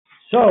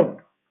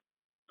So,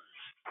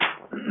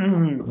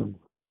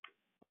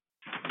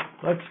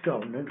 let's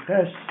go.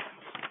 Metz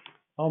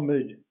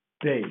Amid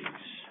Beis.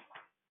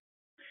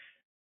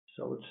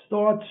 So it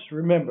starts,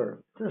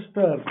 remember, let's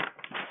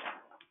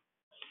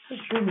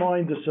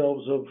remind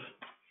ourselves of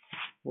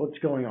what's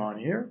going on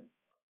here.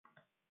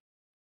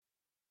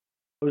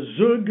 A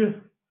zug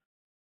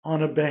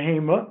on a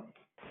behema,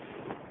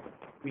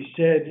 we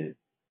said,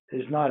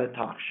 is not a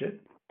takshit.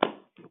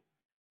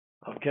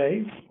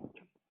 Okay?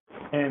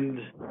 And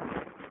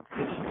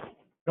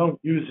don't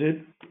use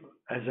it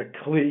as a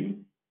kli.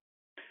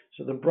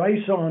 So the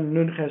Bryce on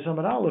Nun Ches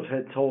Amud Aleph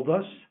had told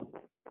us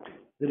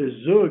that a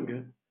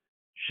zug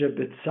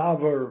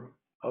shebitzaver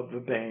of a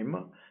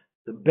behema,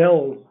 the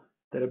bell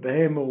that a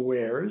behema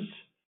wears,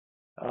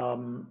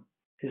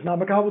 is not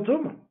makabel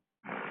tumah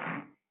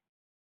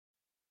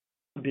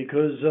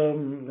because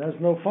it has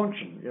no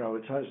function.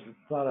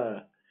 It's not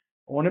a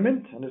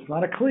ornament and it's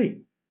not a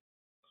kli,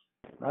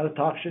 not a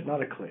takshit,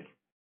 not a kli.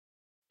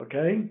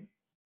 Okay,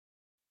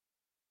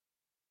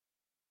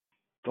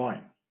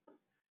 fine.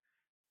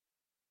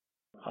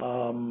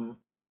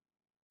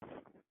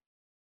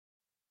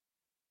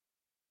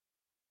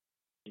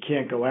 You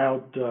can't go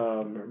out.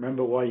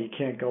 Remember why you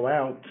can't go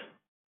out.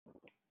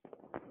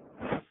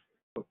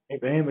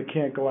 Behema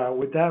can't go out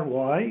with that.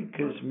 Why?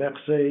 Because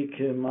mechse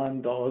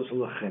kiman doz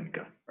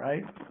lechinka,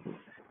 right?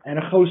 And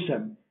a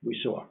chosem we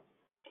saw.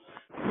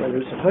 Whether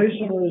it's a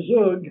chosem or a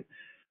zug,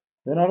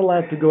 they're not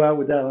allowed to go out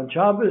with that on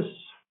Shabbos,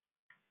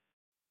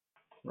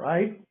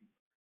 right?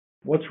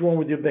 What's wrong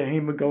with your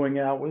behema going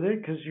out with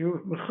it? Because you're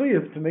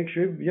mechuyev to make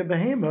sure your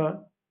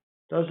behema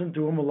doesn't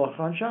do a malach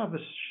on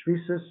Shabbos.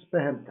 Shvisus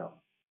behemta.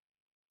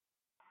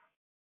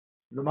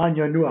 L'man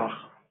yanuach.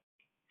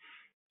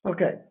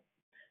 Okay.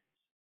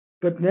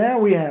 But now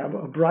we have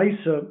a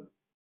brisa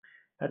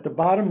at the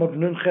bottom of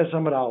Nun Ches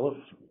Amud Aleph.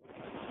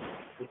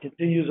 It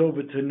continues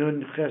over to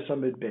Nun Ches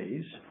Amud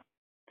Beis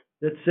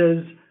that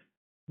says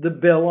the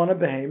bell on a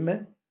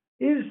behemoth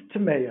is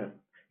tameya,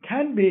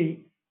 can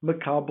be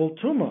makabel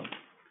tumah,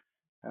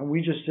 and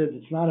we just said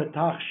it's not a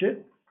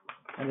tachshit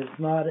and it's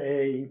not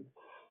a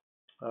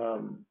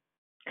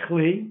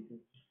kli.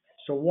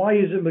 So why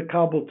is it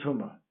makabel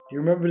tumah? Do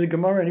you remember the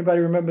Gemara? Anybody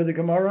remember the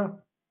Gemara?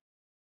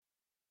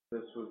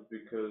 This was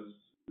because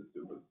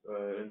it was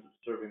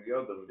serving the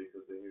other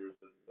because they hear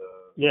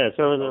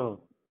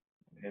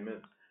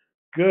Amen.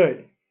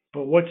 Good.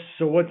 But what's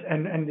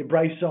and the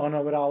brisa on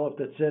Amud Aleph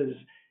that says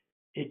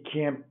it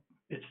can't,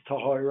 it's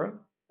tahara.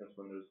 That's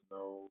when there's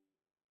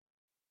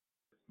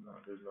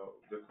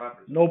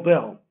no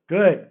bell.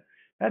 Good.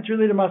 That's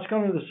really the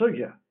maskana of the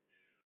sugya.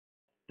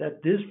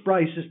 That this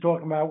brisa is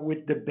talking about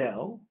with the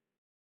bell,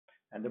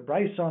 and the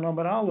brisa on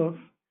Amud Aleph,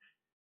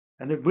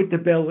 and with the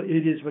bell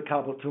it is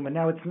makabel tumah.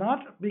 Now it's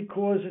not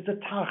because it's a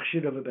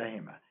tachshit of a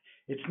behema.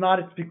 It's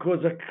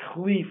because a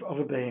cleef of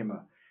a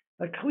behema.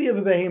 A kli of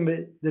a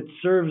behema that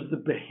serves the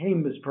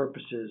behema's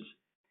purposes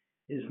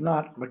is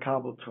not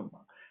makabel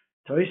tumah.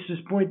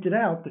 Tosis pointed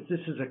out that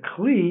this is a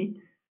kli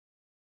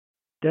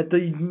that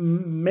the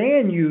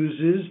man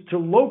uses to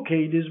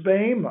locate his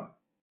behema,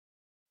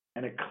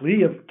 and a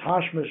kli of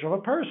tashmish of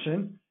a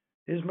person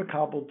is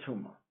makabel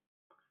tumah.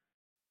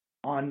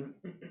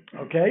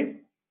 Okay,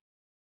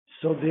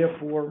 so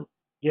therefore,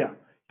 yeah.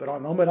 But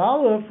on Amud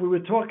Aleph, we were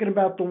talking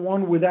about the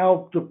one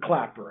without the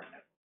clapper in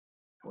it.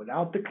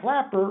 Without the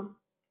clapper,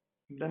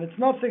 then it's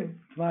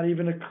nothing. It's not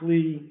even a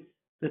kli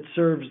that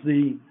serves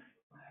the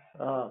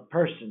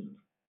person.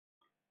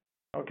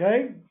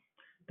 Okay?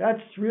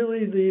 That's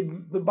really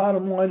the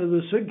bottom line of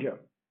the sugya.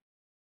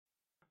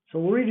 So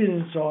we'll read it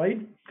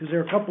inside, because there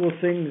are a couple of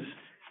things,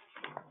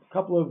 a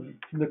couple of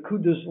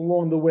nakudas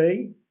along the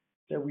way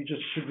that we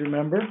just should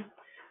remember.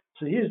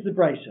 So here's the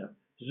brisa.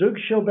 Zug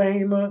shel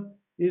behema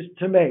is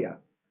tameya.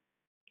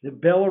 The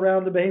bell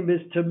around the behema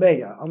is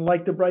tameya.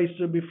 Unlike the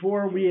brisa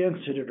before, we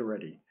answered it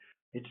already.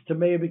 It's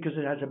tameya because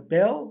it has a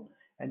bell,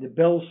 and the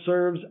bell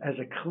serves as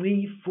a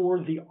kli for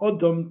the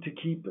odom to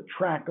keep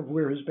track of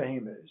where his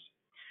behema is.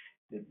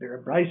 The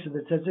brisa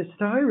that says it's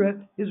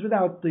tahira is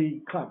without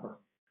the clapper.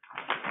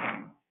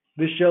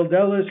 Vishel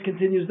Delis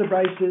continues the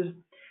brisa.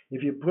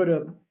 If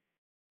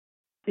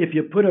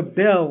you put a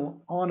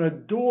bell on a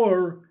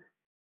door,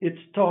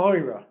 it's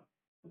tahira.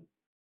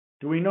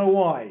 Do we know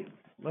why?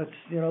 Let's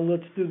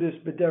do this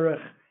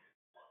b'derech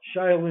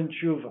shayil and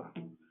tshuva,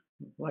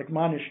 like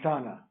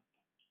manishtana.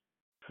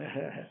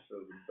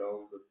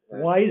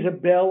 Why is a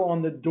bell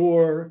on the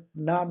door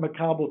not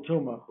makabel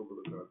tumah?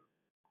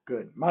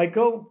 Good.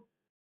 Michael?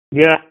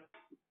 Yeah.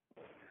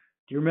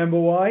 Do you remember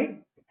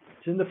why?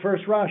 It's in the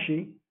first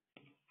Rashi.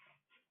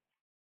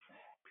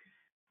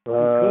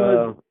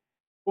 Because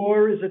the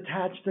door is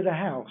attached to the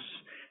house.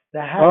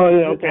 The house. Oh,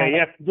 yeah, okay. You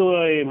have to do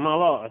a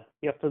malah.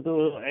 You have to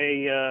do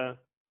a.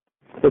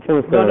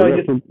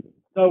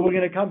 No, we're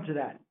going to come to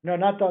that. No,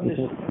 not on this.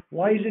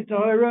 Why is it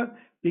tahira?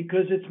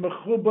 Because it's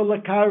mechuba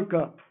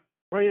lakarka.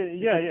 Right,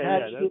 yeah,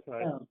 that's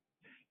right.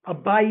 A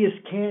bias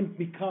can't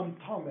become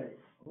tameh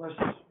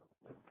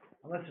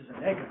unless it's a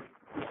negative.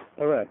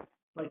 All right.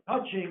 By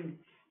touching,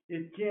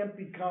 it can't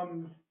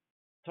become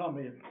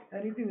tamid.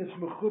 Anything that's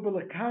mechuber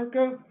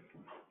lekarka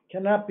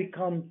cannot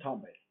become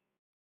tamid.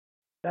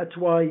 That's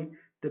why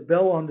the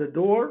bell on the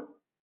door,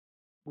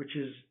 which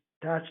is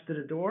attached to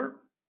the door,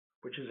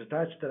 which is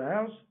attached to the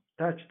house,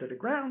 attached to the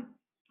ground,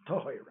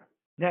 tohira.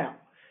 Now,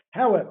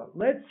 however,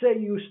 let's say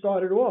you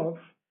started off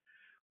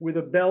with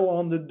a bell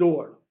on the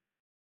door,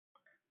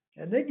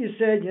 and then you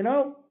said,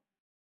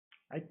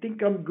 I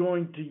think I'm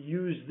going to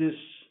use this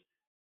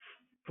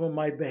for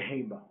my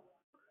behema,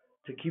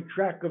 to keep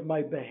track of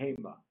my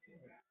behema.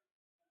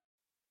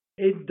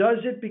 Does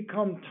it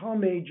become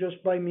tame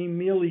just by me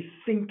merely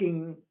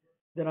thinking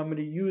that I'm going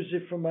to use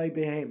it for my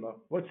behema?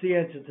 What's the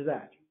answer to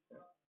that?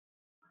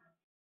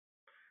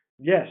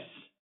 Yes,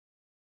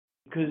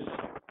 because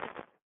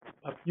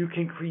you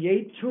can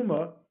create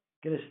tuma,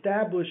 can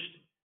establish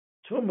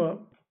tuma,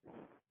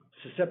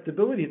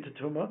 susceptibility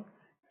to tuma,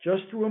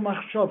 just through a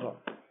machshava.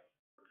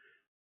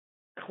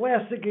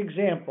 Classic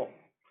example.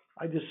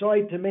 I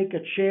decide to make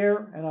a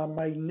chair, and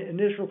my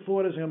initial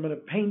thought is I'm going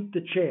to paint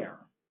the chair.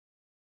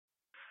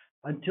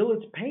 Until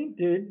it's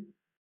painted,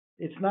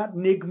 it's not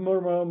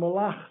nigmar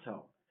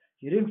malachto.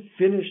 You didn't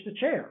finish the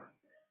chair.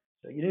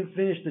 So you didn't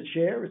finish the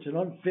chair. It's an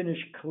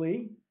unfinished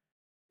kli.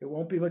 It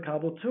won't be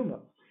makabel tuma.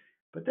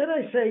 But then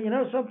I say,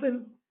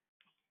 something?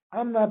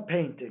 I'm not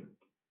painting.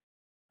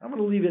 I'm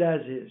going to leave it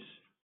as is.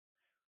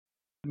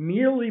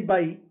 Merely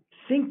by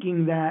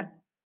thinking that,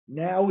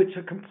 now it's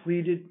a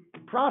completed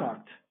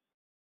product.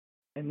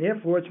 And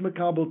therefore it's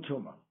makabel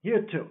tuma.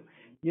 Here too.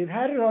 You've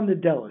had it on the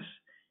delis.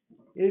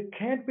 It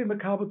can't be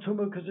makabel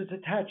tuma because it's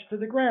attached to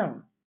the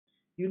ground.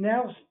 You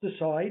now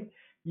decide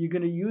you're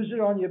going to use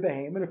it on your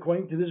behemoth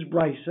according to this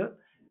brisa.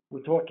 We're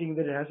talking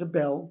that it has a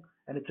bell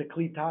and it's a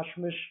kli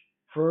tashmish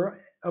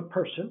for a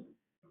person,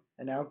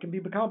 and now it can be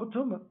makabel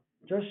tuma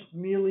just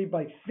merely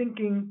by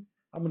thinking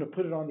I'm going to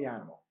put it on the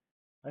animal,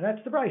 and that's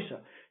the brisa.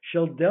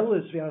 Shel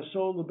delis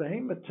v'asol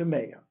behemoth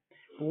tameya.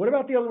 But what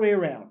about the other way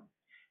around?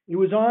 It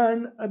was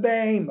on a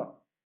behemoth,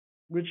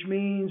 which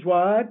means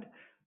what?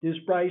 This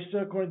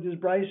brisa, according to this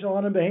brisa,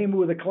 on a behemoth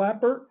with a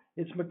clapper,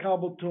 it's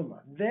makabel tuma.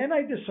 Then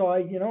I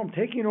decide, I'm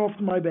taking it off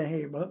my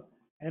behemoth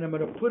and I'm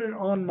going to put it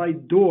on my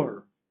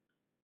door.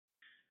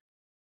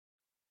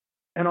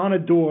 And on a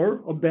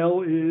door, a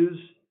bell is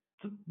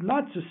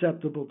not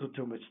susceptible to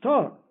tuma. It's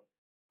taught.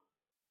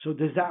 So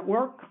does that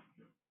work?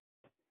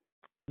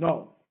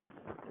 No.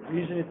 The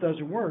reason it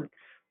doesn't work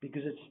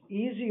because it's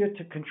easier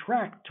to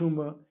contract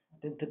tuma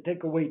than to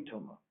take away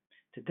tuma.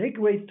 To take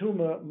away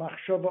tuma,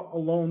 machshava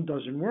alone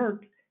doesn't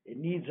work. It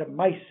needs a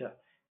maisa.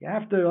 You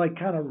have to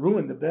kind of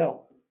ruin the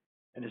bell,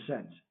 in a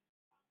sense.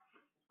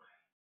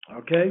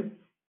 Okay?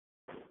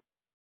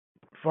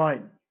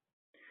 Fine.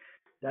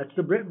 That's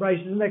the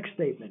Bryce's next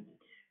statement.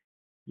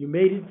 You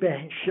made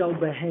it shel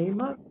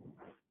behema,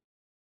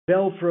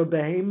 bell for a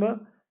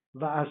behema,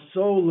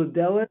 va'asol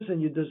ledelis,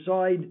 and you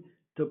decide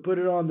to put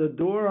it on the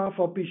door,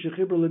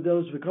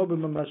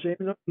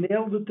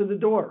 nailed it to the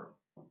door.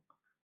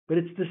 But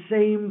it's the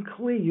same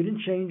kli. You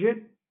didn't change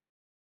it.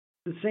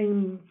 The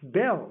same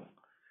bell.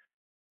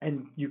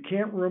 And you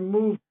can't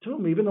remove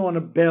tuma, even though on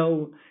a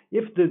bell,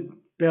 if the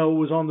bell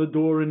was on the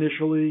door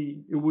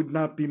initially, it would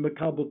not be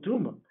makabel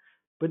tuma.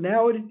 But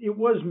now it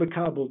was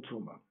makabel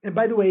tuma. And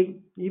by the way,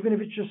 even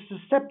if it's just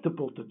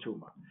susceptible to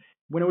tuma,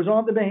 when it was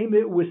on the behemoth,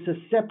 it was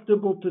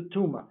susceptible to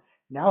tuma.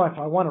 Now, if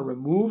I want to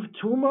remove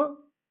tuma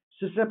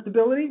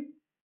susceptibility,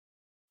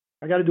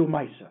 I got to do a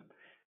maisa.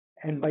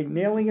 And by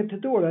nailing it to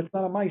the door, that's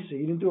not a maisa.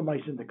 You didn't do a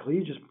maisa in the kli.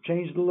 You just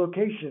changed the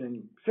location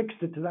and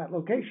fixed it to that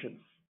location.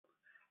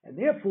 And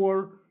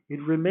therefore,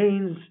 it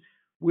remains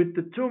with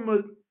the tumor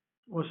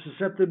or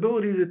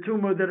susceptibility to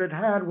tumor that it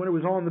had when it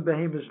was on the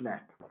behemoth's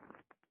neck.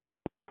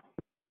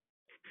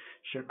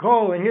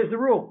 Shekol, and here's the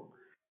rule.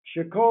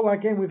 Shekol,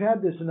 again, we've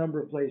had this a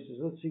number of places.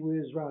 Let's see,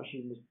 where's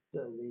Rashi,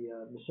 the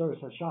Masoras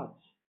Hashatz.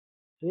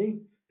 See?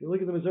 If you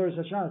look at the Masoras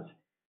Hashatz,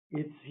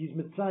 he's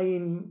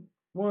mitzayin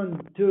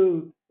 1,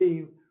 2,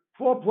 3,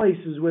 4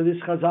 places where this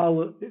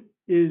Chazara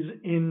is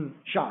in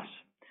Shas.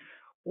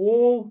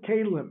 All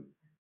Kalim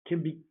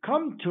can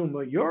become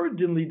tuma,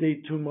 yordin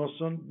lidei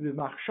tumoson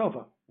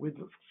v'machshava, with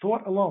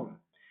thought alone.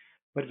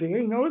 But if it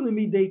ain't only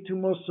midei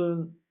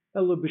tumoson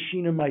ela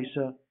b'shina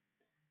maisa,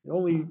 it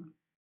only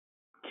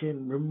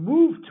can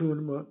remove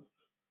tuma,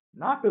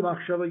 not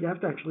b'machshava. You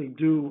have to actually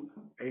do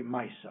a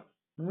maisa.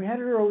 And we had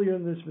it earlier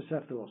in this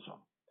Masechta also.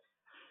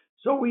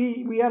 So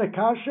we had a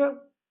kasha.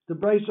 The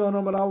Bryce on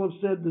Amar Aleph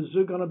said the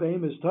zug on a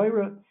behem is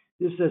Torah.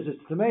 This says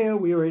it's Tamea.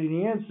 We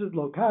already answered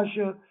lo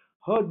kasha.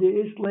 Hod the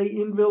islay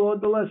invil or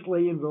the less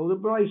lay invil. The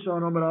Bryce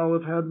on Amar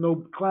Aleph had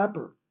no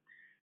clapper.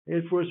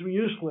 It was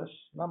useless,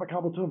 not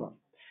makabel tuma.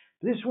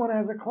 This one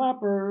has a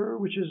clapper,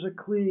 which is a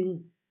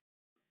kli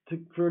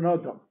for an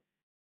adam,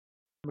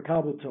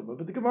 makabel tuma.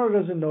 But the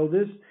Gemara doesn't know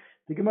this.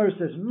 The Gemara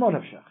says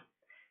monafshach.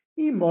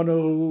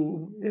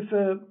 If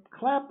a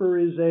clapper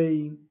is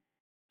a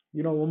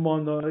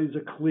mana is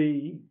a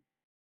kli,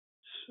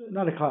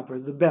 not a clapper,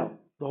 the bell,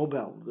 the whole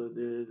bell,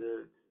 the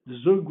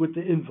zug with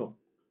the info.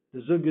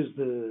 The zug is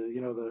the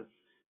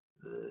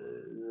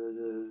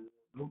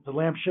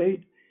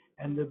lampshade,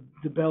 and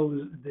the bell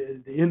is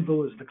the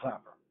invil is the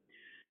clapper.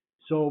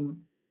 So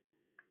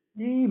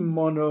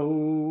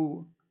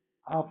mono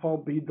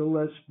afal be the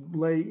less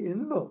lay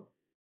invil.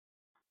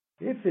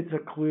 If it's a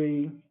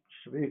kli, it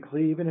should be a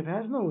kli even if it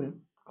has no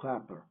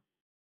clapper.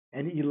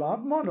 And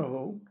ilav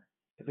mono,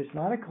 if it's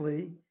not a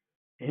kli,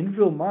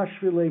 invil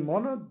mashvile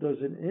mono, does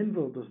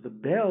the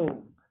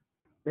bell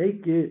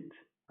make it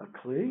a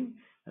kli?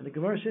 And the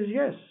Gemara says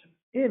yes.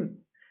 In.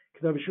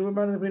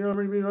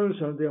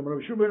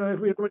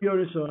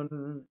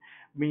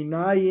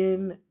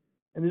 Minayin,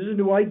 and this is a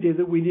new idea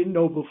that we didn't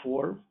know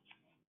before,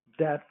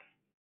 that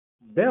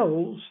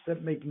bells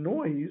that make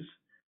noise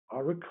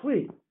are a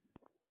kli.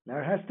 Now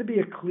it has to be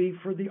a kli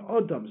for the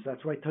odams.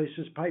 That's why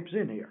Tosfos pipes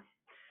in here.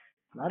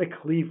 It's not a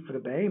kli for the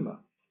behema.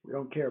 We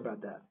don't care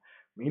about that.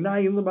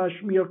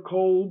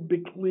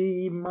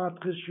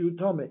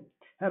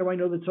 How do I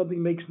know that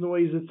something makes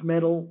noise? It's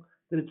metal.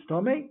 That it's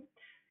tame?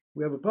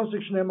 We have a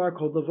pasuk shneimar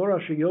called Davor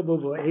Asher Yobo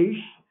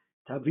V'Eish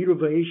Taviru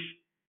V'Eish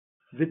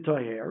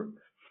V'Taher.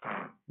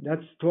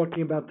 That's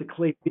talking about the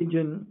clay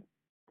pigeon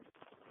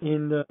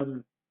in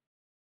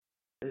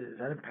is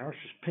that in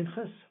Parashas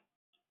Pinchas?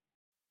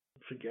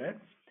 Forget.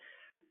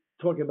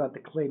 Talking about the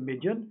clay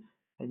midyan,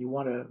 and you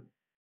want to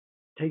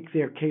take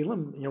their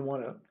kalim, you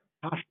want to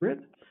posture it.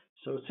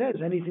 So it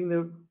says anything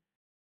that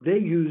they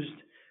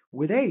used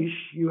with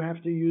Eish, you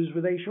have to use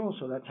with Eish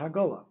also. That's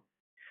Hagolah.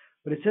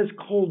 But it says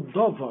called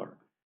Dovar.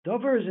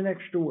 Dovar is an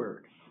extra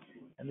word.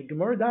 And the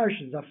Gemara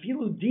darshans,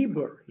 afilu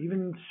dibur,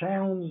 even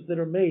sounds that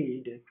are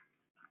made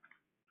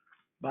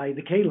by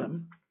the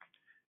kalim,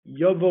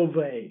 yovo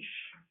v'eish.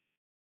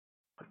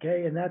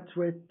 Okay, and that's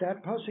what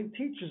that pasuk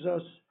teaches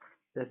us,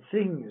 that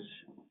things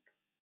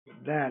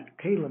that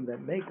kalim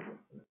that make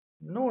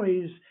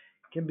noise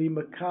can be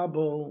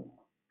makabel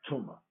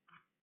tuma.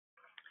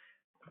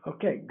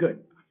 Okay,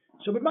 good.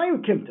 So, but Mayu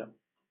Kimta,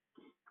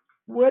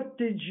 what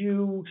did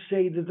you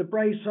say that the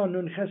Bryce on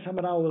Nun Ches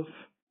Hamad Aleph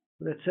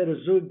that said a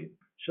zug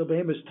shel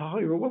behem is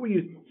tahir? What were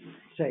you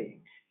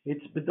saying?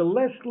 It's but the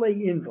less lay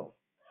invil,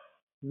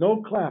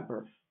 no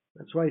clapper.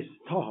 That's why it's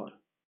tahir.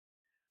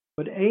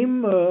 But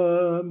aim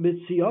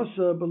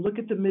mitziyasa. But look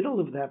at the middle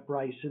of that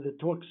Bryce that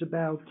talks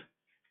about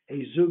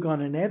a zug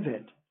on an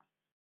evet.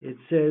 It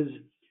says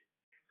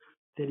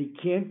that he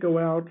can't go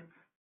out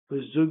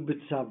with zug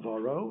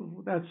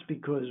b'tzavaro. That's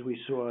because we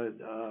saw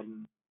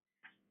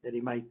that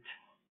it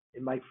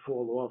might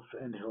fall off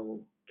and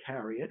he'll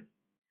carry it.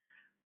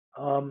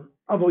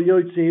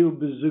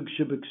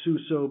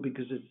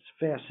 Because it's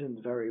fastened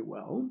very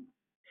well.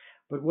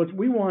 But what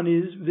we want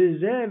is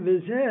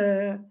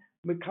vizeh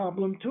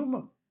mekablim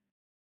tuma.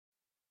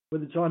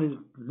 Whether it's on his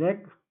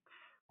neck,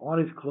 on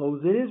his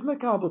clothes, it is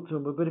mekabel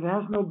tuma. But if it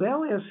has no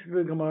bell, asks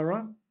the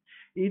Gemara,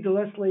 either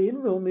lesle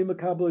invil mi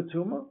mekabel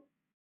tuma.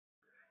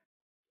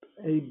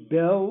 A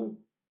bell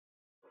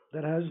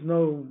that has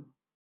no,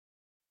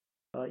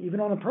 even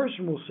on a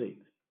person we'll see.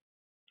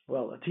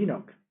 Well, a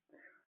tinok.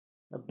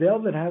 A bell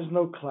that has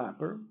no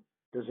clapper,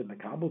 does it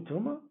mekabel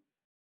tuma?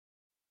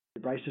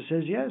 The Brisa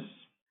says yes.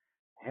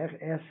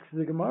 Asks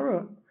the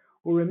Gemara,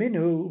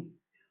 Uriminu,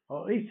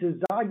 it says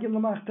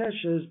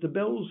the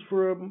bells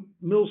for a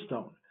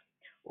millstone,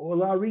 or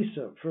la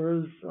risa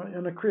for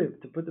in a crib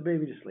to put the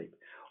baby to sleep.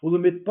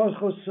 Ulamit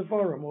pachos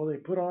sefarim, or they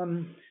put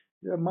on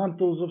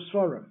mantles of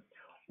svarim.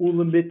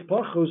 Ulamit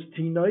pachos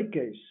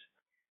tinoikes,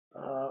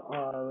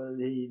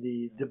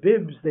 the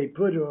bibs they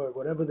put or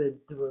whatever they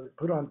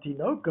put on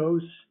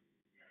tinokos.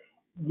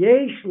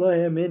 Yesh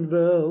lahem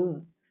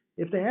invil,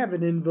 if they have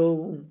an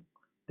invil,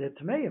 they're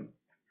tmeim.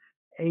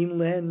 Ein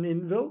lehen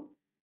invil,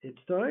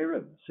 it's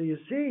ta'ira. So you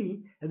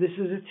see, and this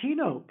is a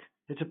tinok,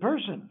 it's a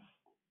person.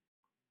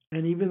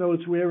 And even though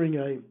it's wearing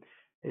if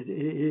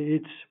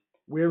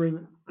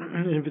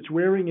it's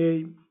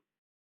wearing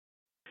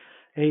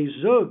a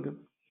zug,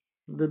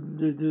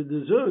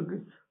 the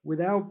zug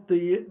without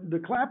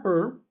the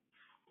clapper,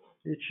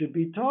 it should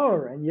be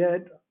tar. And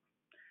yet,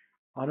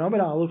 on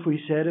Amid Aleph, we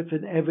said if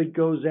an Eved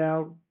goes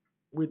out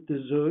with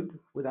the zug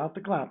without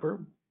the clapper,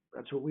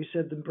 that's what we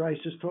said the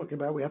Brisa is talking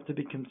about. We have to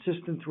be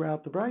consistent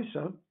throughout the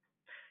Brisa.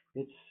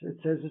 It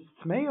says it's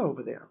Tmei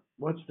over there.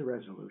 What's the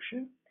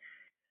resolution?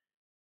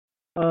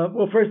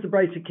 Well, first the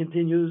Brisa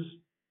continues,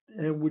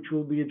 which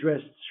will be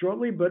addressed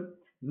shortly, but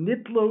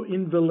Nitlo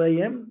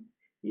Invileim,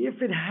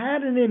 if it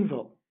had an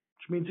invil,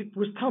 which means it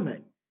was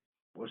Tameh,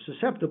 was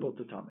susceptible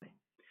to Tameh,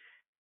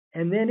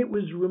 and then it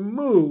was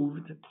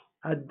removed,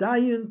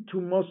 Adayin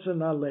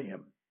Tumosan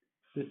Aleim,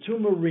 the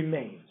tumor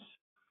remains.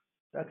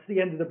 That's the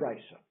end of the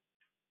Brisa.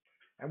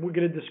 And we're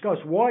going to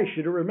discuss why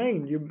should it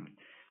remain.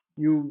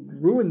 You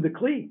ruined the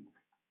Kli.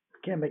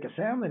 Can't make a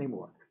sound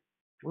anymore.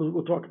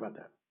 We'll talk about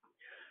that.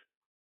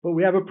 But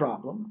we have a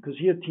problem, because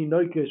here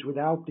Tinoikas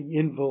without the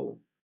invil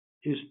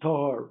is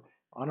Tar.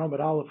 On Amid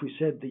Aleph we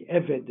said the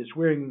Eved is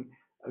wearing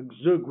a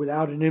Zug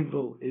without an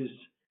invil is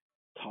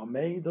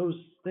Tameh, those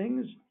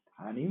things.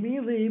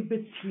 Hanimili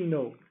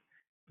Betinok.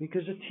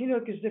 Because a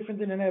Tinok is different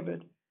than an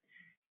Eved,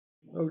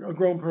 a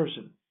grown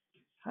person.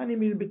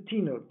 Hanimili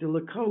Betinok, the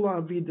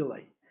Lakola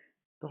Avidele.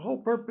 The whole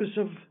purpose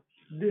of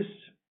this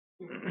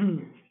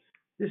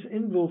this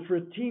invul for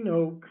a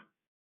tinok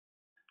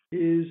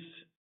is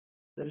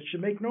that it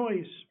should make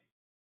noise.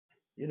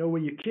 You know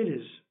where your kid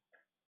is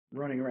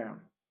running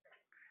around.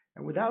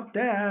 And without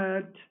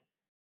that,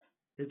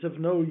 it's of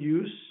no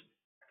use,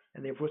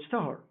 and therefore it's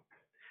tahor.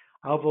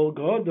 Avol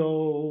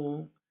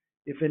gadol,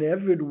 if an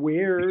eved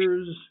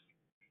wears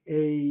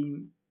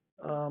a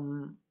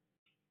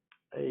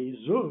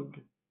zug,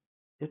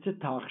 it's a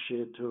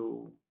tachshit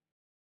to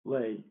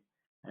lay.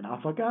 And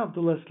afagav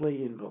the less lay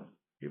invul.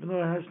 Even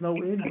though it has no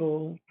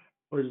invul,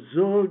 a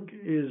zug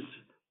is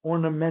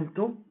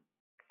ornamental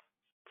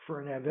for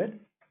an eved.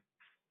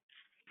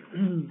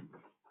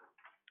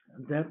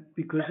 That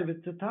because of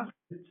its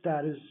tachshit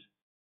status,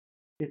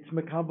 it's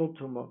mekabel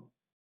tumah.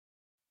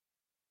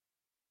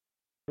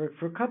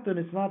 For Katan,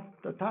 it's not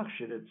a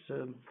tachshit, it's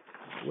a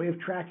way of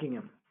tracking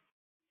him.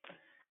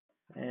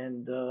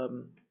 And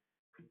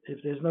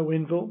if there's no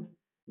invul,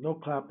 no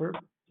clapper,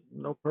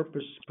 no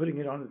purpose putting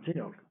it on the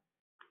tinok.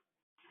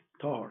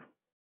 Tahor.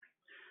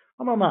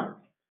 Amamar.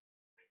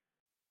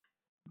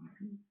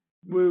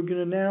 We're going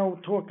to now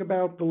talk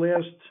about the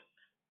last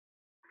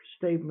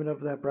statement of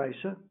that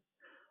brisa.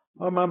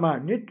 Amamar.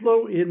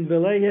 Nitlo in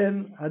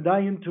veleyen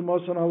adayin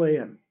tumosan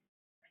aleyen.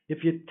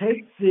 If you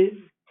take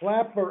the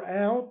clapper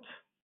out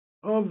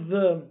of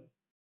the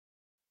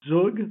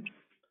zug,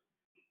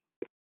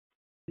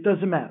 it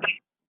doesn't matter.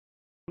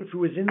 If it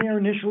was in there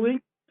initially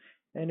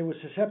and it was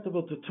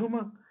susceptible to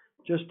tumah,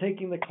 just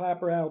taking the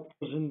clapper out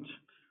doesn't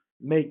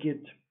make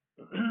it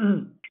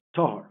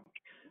tahor.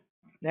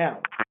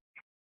 Now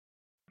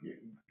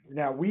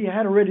we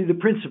had already the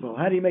principle.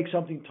 How do you make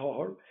something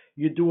tahor?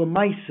 You do a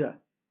maisa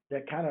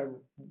that kind of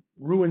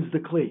ruins the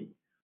kli.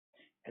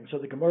 And so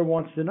the Gemara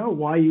wants to know,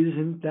 why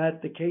isn't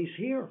that the case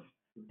here?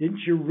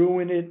 Didn't you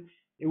ruin it?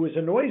 It was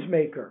a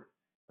noisemaker.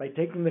 By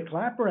taking the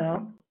clapper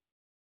out,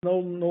 no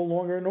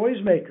longer a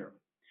noisemaker.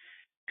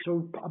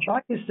 So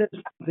Abaye says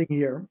something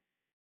here.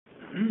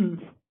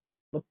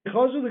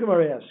 Because of the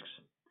Gemara asks,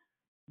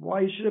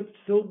 why should it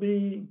still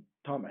be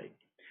Tamei?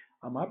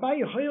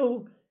 Abaye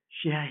Chayil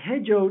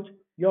Shehejot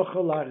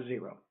Yochel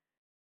Larziro.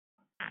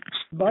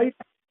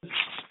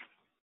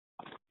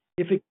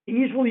 If it can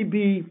easily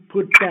be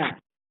put back,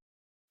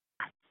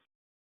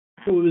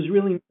 so it was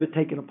really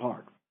taken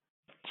apart,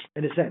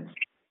 in a sense.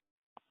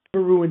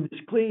 Never ruined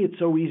this kli, it's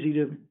so easy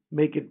to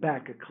make it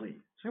back a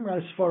kli. So I'm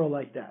going to sfara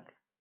like that.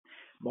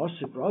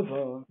 Moshe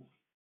Rava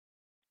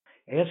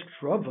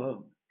asks Rava,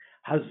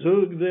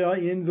 Hazug the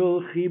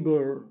invul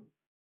chibur.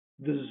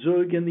 The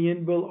zug and the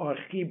invul are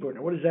chibur.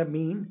 Now what does that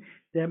mean?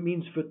 That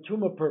means for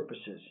tumah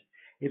purposes.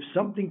 If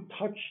something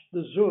touched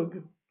the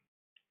zug,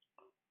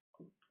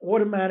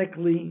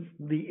 automatically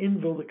the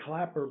invul, the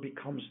clapper,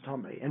 becomes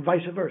tamei, and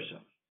vice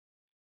versa.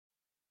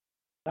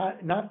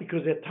 Not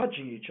because they're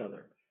touching each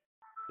other,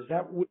 because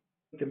that would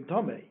make them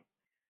tamei.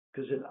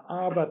 Because an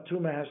av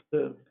tumah has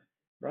to,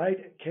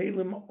 right?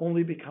 Kalim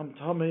only become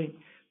tamei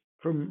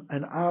from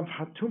an av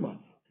hatuma.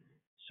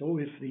 So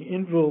if the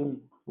invul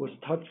was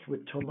touched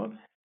with tumah,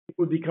 it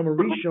would become a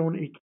rishon.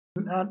 It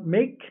cannot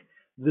make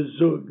the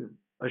zug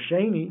a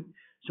sheni.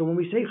 So when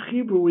we say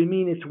chibur, we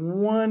mean it's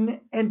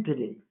one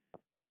entity.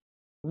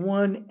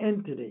 One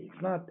entity.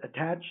 It's not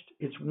attached.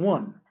 It's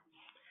one.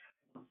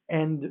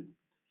 And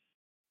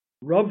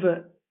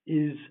Rava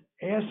is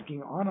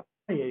asking on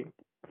a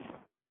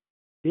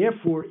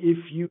therefore,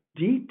 if you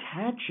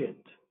detach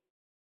it,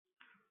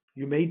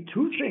 you made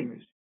two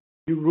things.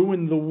 You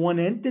ruined the one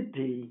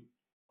entity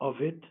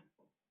of it.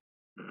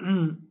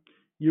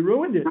 You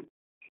ruined it.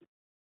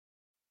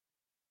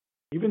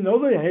 Even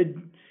though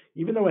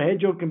a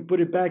hedgehog can put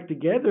it back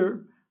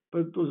together, but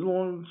it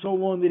was so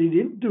long that he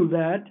didn't do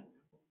that,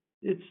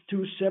 it's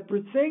two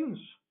separate things.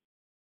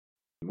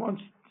 He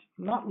wants,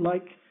 not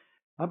like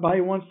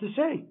Abaye wants to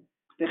say.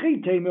 Maybe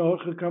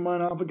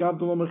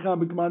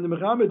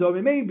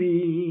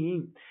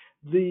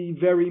the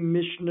very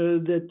Mishnah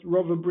that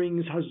Rava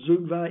brings,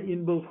 Hazugva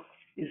Inbul,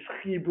 is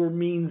Chibur,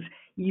 means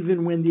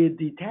even when they're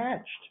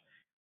detached,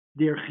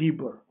 they're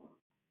Chibur.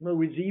 In other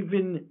words,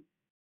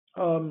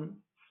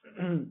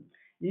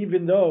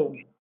 even though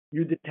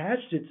you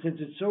detached it, since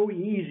it's so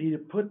easy to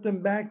put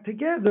them back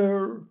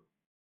together,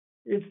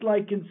 it's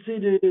like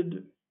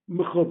considered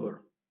mechuber.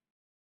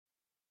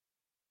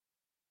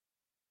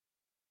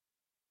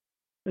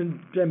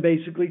 And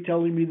basically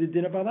telling me the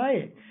din of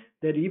Abaye,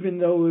 that even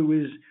though it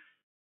was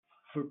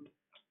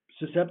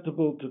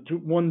susceptible to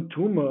one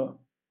tumah,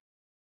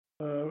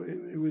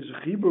 it was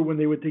a chibur when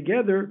they were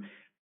together.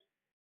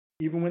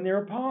 Even when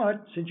they're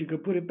apart, since you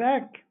could put it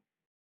back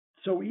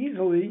so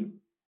easily,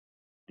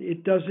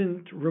 it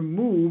doesn't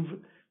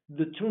remove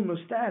the tumah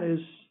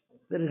status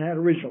that it had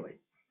originally.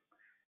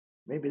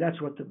 Maybe that's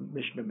what the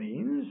Mishnah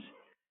means.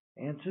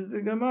 Answer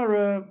the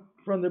Gemara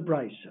from the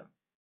Brisa.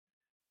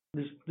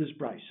 This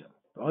Brisa.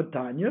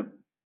 Tanya,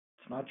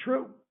 it's not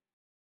true.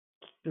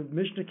 The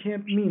Mishnah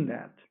can't mean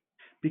that,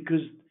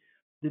 because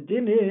the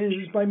din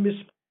is by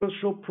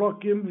mispashal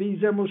prokim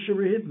v'zemel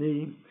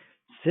shirihidni,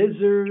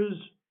 scissors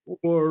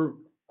or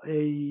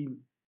a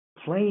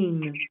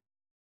plane,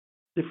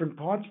 different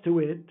parts to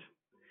it.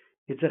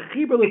 It's a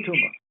chibur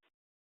l'tuma.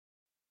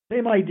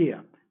 Same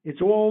idea.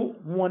 It's all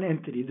one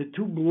entity. The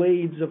two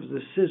blades of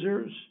the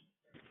scissors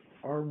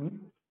are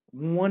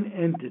one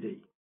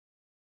entity.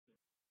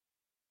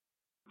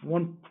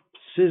 One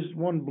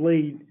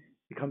blade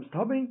becomes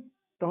tummy,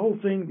 the whole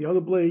thing, the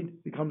other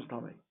blade becomes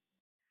tummy.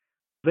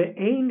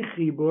 Ve'ein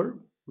chibur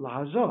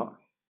lahazah.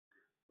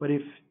 But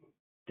if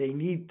they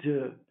need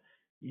to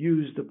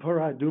use the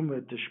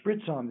paraduma to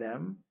spritz on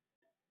them,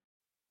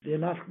 they're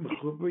not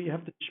mechuber. You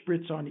have to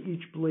spritz on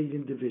each blade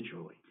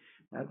individually.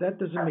 Now that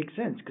doesn't make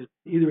sense because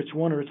either it's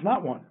one or it's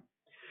not one.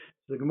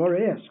 So the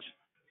Gemara asks,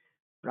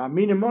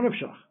 Ramina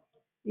Monavshach,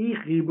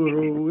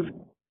 Ichiburu,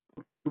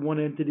 one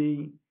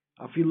entity,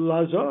 Afilu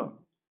Lazah.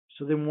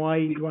 So then why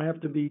do I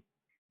have to be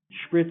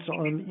spritz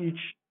on each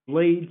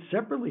blade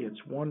separately?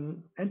 It's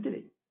one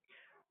entity.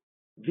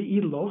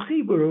 Ve'ilo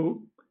chiburu,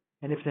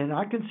 and if they're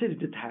not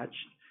considered attached,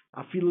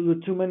 Afilu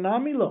l'tuma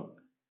namilo.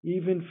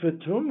 Even for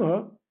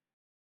tuma,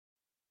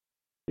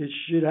 it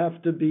should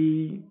have to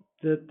be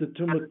that the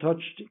tuma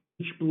touched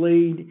each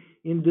blade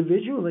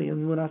individually,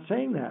 and we're not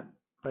saying that.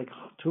 Like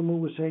tuma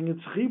was saying,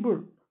 it's chibur.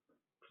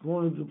 As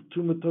long as the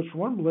tuma touched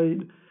one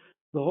blade,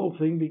 the whole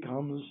thing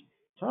becomes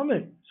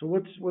tameh. So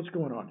what's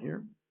going on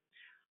here?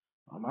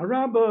 Amar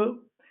Rabbi,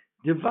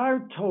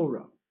 Devar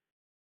Torah,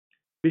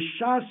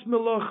 b'shas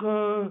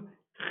melacha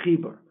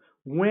chibur.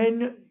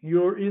 When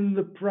you're in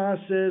the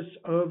process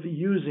of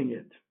using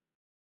it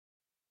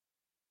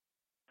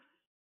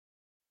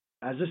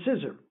as a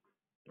scissor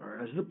or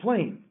as the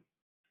plane,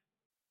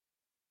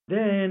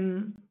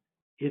 then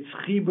it's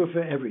chibur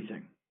for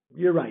everything.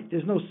 You're right.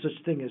 There's no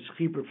such thing as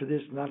chibur for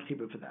this, not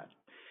chibur for that.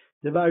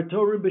 Devar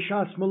Torah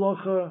b'shas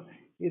melacha,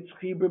 it's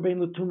chibur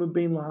bein l'tumah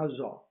bein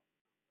lahazah,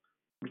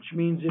 which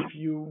means if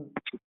you,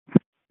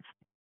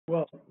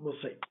 well, we'll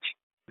see,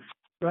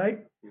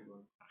 right?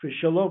 For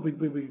shalom,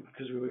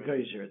 because we were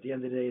guys here. At the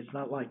end of the day, it's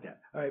not like that.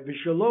 All right,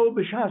 v'shalom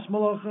b'shas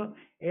malacha.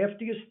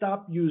 After you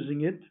stop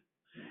using it,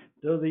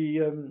 so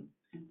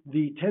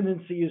the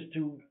tendency is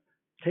to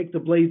take the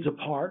blades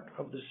apart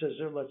of the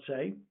scissor, let's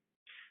say.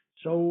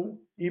 So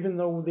even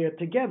though they're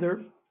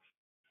together,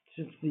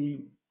 since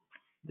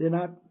they're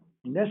not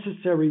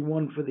necessary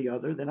one for the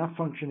other, they're not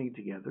functioning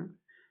together.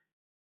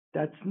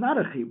 That's not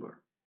a chibur.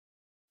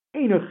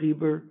 Ain't a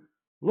chibur.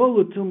 Lo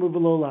l'tumah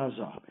v'lo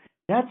lahazah.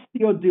 That's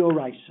the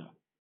dioraisa.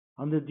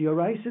 On the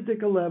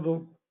dioraisitic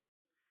level,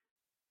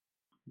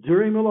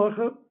 during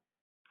malacha,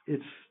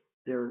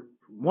 they're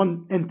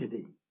one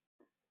entity.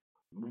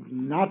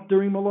 Not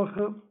during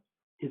malacha,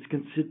 it's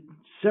considered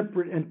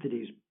separate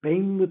entities.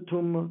 Bein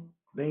l'tumah,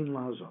 bein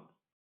lahazah.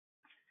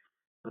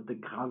 But the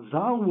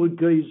Chazal would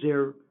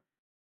gezer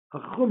a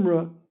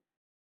chumrah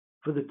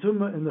for the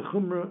tumah and the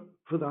chumrah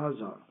for the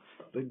hazah.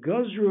 The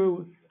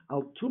gazru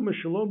al tumah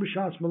shalom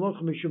b'shas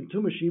malacha mishum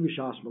tumah shi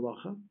b'shas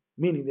malacha,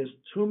 meaning there's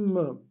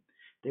tumah.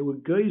 They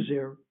would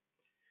gezer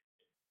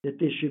that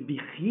there should be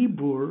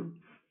chibur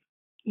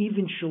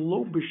even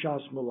shalom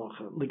b'shas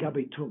malacha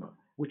legabe tumah,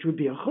 which would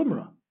be a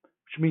chumrah,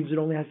 which means it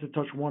only has to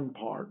touch one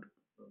part,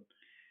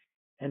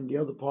 and the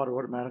other part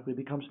automatically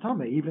becomes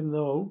tameh, even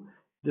though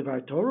the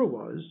Torah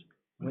was,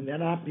 when they're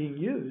not being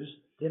used,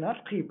 they're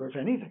not chibur, if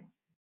anything.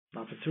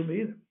 Not for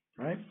tumah either,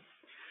 right?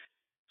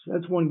 So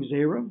that's one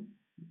gzera.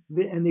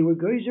 And they were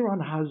gezer on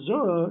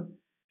hazah,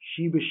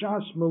 she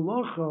b'shas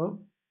malacha,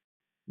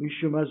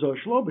 mishum hazah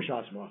shlo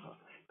b'shas malacha.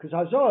 Because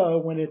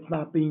hazah, when it's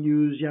not being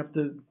used, you have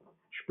to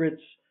spritz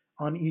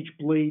on each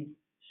blade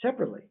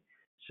separately.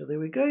 So they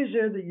were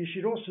gezer that you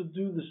should also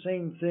do the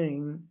same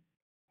thing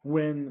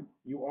when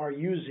you are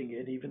using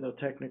it, even though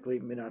technically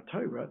minat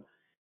Torah,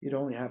 you'd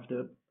only have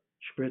to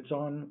spritz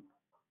on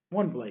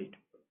one blade.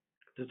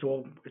 It's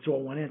all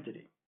one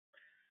entity.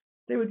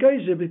 They were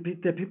gezer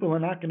that people are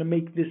not going to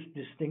make this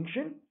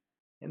distinction,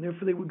 and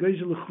therefore they were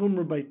gezer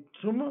l'chumra by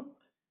tumah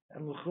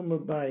and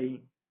l'chumra by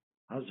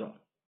hazah.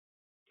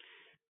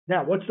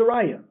 Now, what's the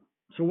raya?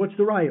 So what's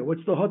the raya?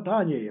 What's the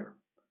hotanya here?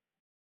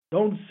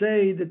 Don't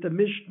say that the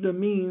Mishnah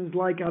means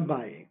like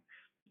Abaye.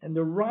 And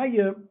the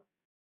raya,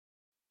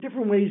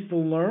 different ways to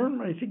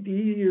learn. I think the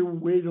easier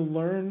way to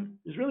learn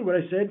is really what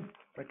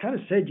I kind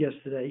of said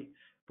yesterday,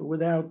 but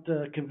without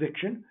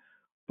conviction.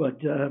 But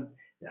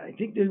I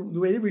think the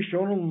way that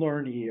Rishonim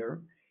learn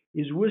here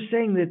is we're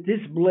saying that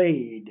this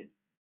blade,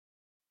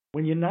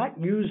 when you're not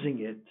using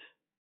it,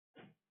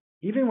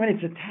 even when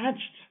it's attached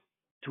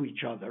to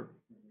each other,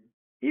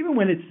 even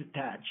when it's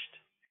attached,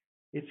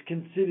 it's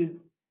considered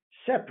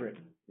separate.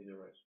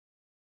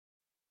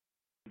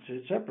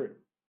 It's separate,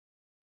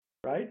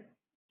 right?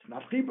 It's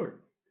not chibur.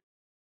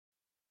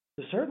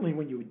 So certainly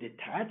when you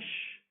detach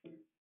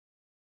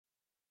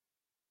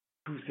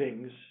two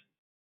things,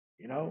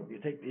 you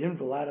take the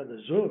inval out of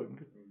the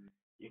zug,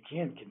 you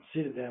can't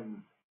consider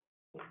them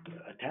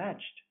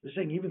attached. They're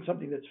saying even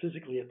something that's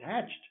physically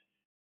attached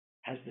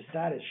has the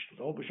status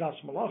of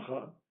b'shas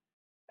malacha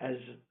as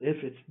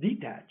if it's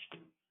detached.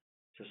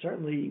 So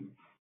certainly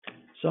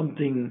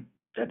something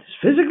that's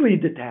physically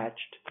detached,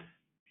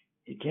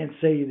 you can't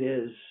say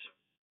there's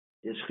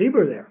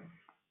chibur there.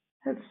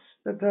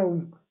 That's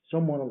how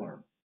some want to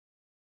learn.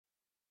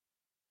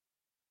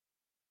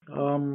 Um,